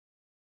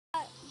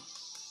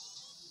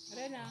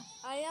Rena,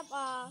 I have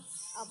a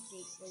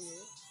update for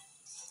you.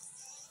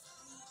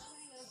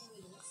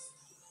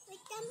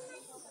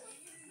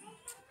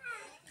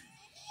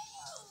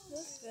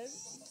 That's good.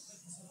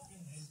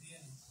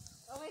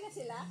 okay na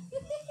sila?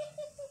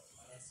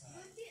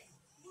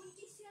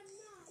 Buntis yan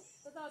na.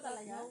 Totoo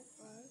talaga?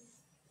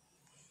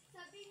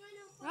 Sabi nga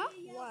ng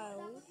pamilya,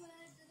 Wow.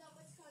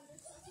 dapat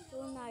scholars kasi So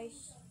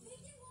nice.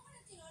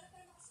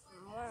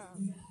 Wow.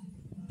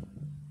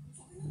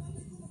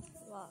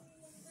 Wow.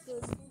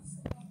 Good.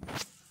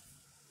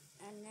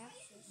 And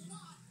next is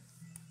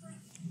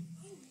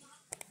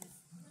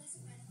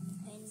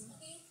and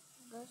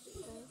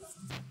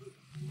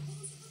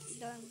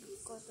don't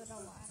go to the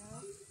water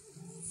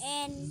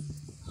and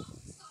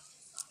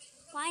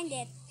find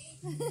it.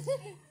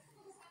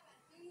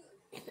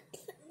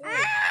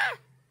 Ah!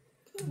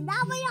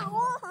 Damay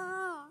ako.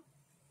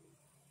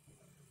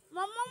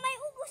 Mama, may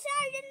upo siya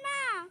yan,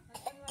 ma.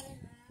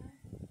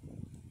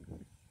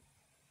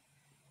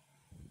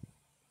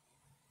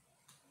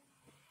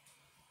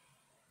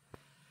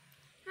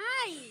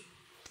 Hi.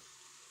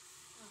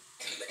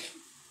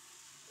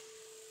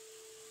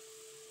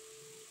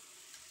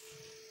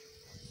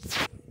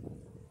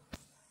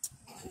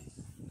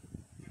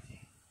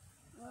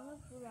 Ano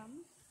pulang?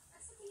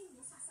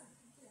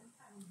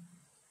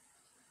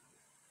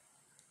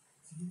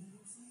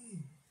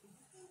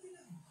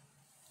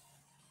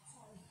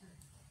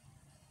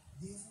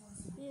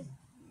 Keep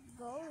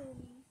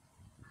going.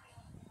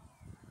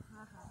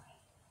 Haha.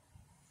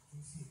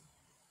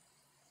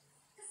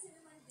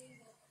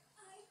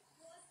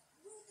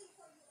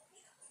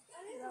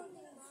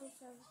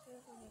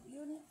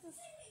 You need to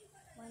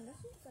find the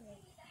secret.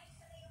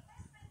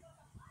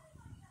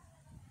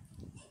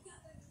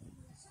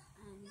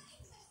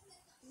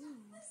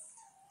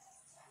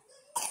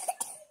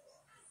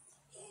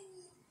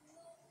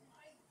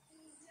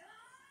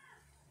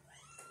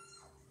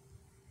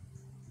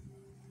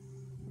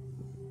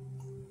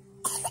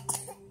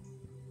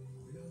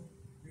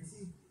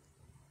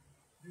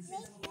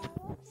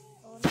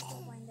 Oh, let's go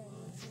find the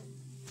YouTube.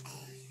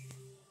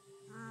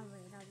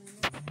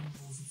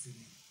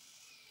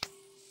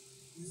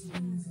 Wait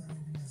a minute.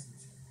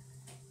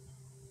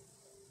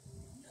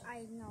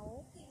 I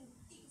know.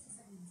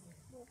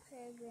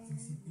 Brookhaven.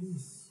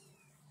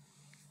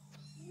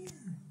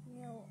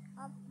 New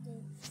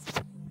update.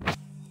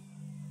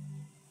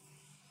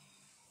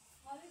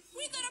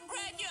 We got a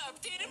brand new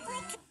update in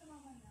Brookhaven.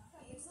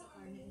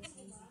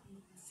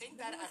 I think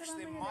that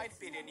actually might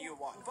be the new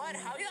one. But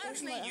how you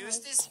actually use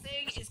this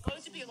thing is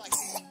going to be like...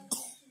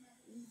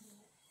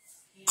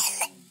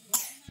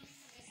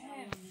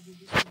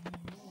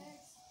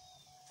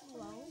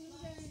 Wow.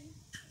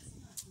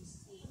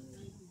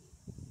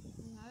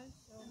 Not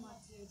so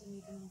much.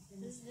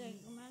 This is like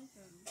a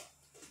mansion.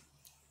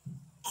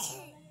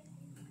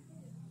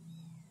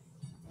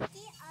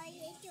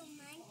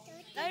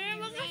 I didn't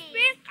want to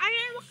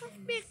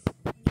speak.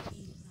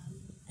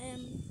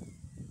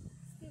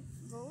 Keep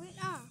going.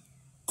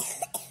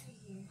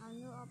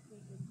 Ano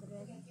updated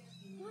thread?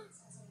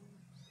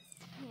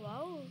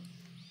 Wow.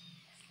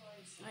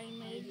 I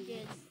made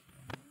it.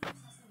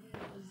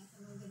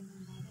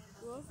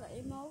 What's the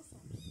emotion?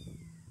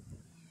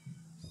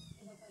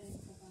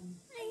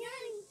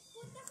 ayan,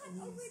 punta ka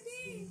over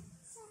there.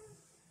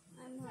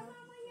 I'm happy.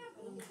 Mamaya,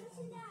 punta ka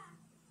sila.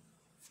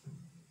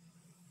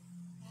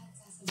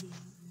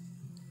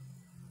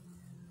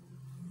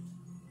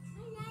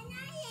 Ay,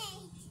 nanay.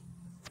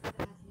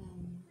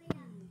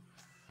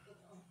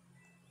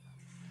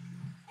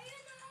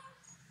 Ayun na.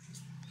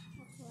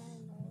 Okay, I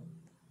know.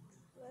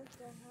 Where's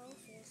the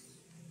houses?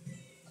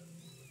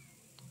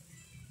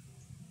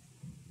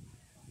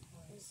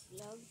 It's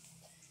love.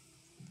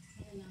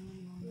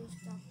 You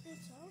stop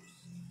this house?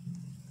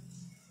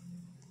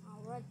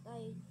 What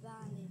I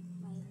done in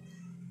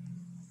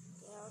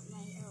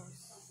my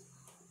house.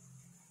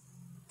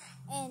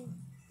 And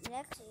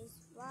next is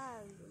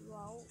wow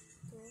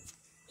to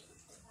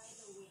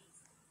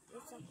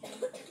it's okay.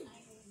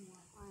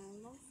 I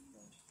almost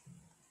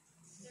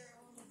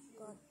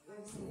got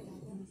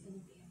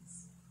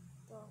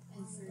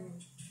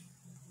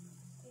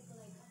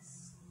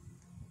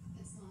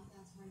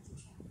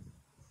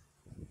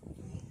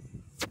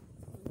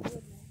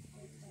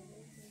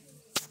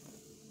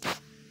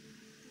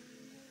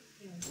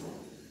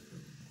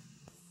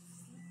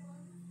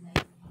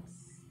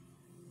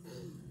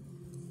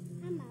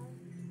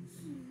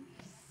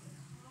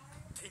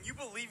Can you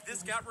believe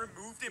this got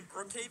removed in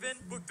Brookhaven?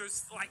 Look,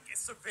 there's like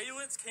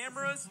surveillance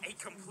cameras, a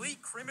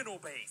complete criminal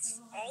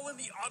base, all in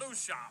the auto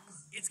shop.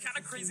 It's kind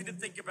of crazy to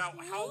think about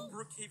how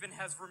Brookhaven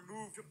has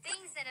removed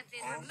things that have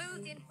been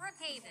removed in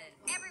Brookhaven.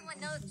 Everyone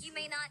knows you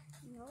may not.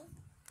 no.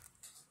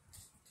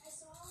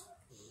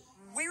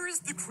 Where is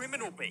the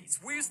criminal base?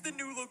 Where's the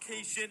new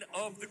location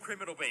of the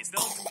criminal base?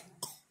 Now,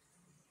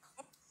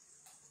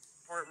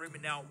 part room,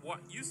 and now what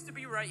used to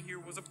be right here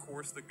was, of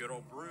course, the good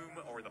old broom,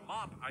 or the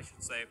mop, I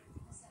should say.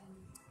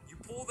 You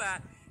pull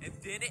that, and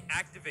then it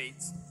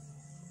activates.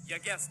 You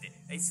guessed it,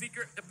 a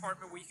secret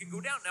department where you can go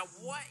down. Now,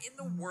 what in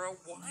the world?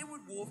 Why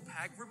would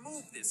Wolfpack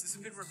remove this? This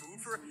has been removed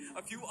for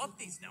a few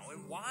updates now,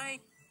 and why?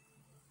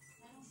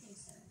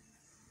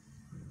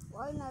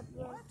 Why not?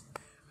 What?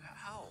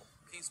 How?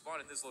 King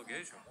spawned in this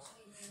location.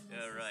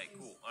 All right,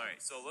 cool. All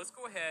right, so let's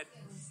go ahead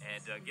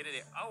and get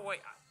it. Oh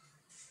wait.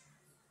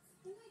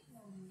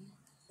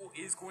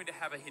 Is going to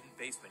have a hidden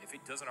basement if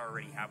it doesn't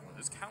already have one.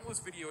 There's countless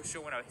videos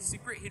showing a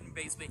secret hidden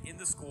basement in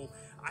the school.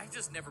 I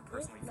just never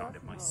personally found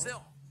it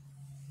myself.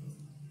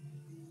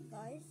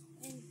 Guys,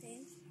 and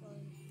thanks for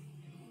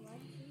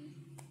watching.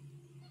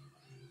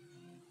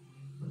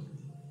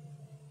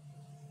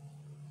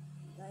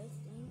 Guys,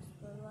 thanks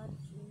for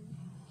watching.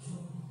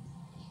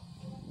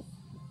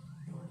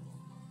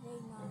 Hey,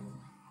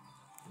 Mom.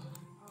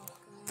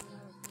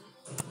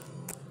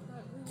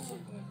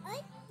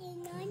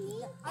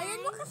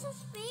 Ayun mo ka sa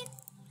speed.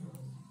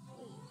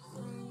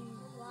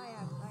 Why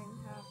I'm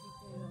happy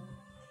to.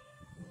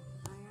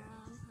 I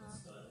am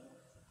happy.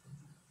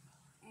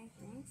 And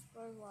thanks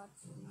for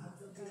watching. And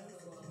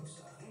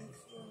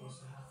see you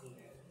next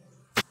video.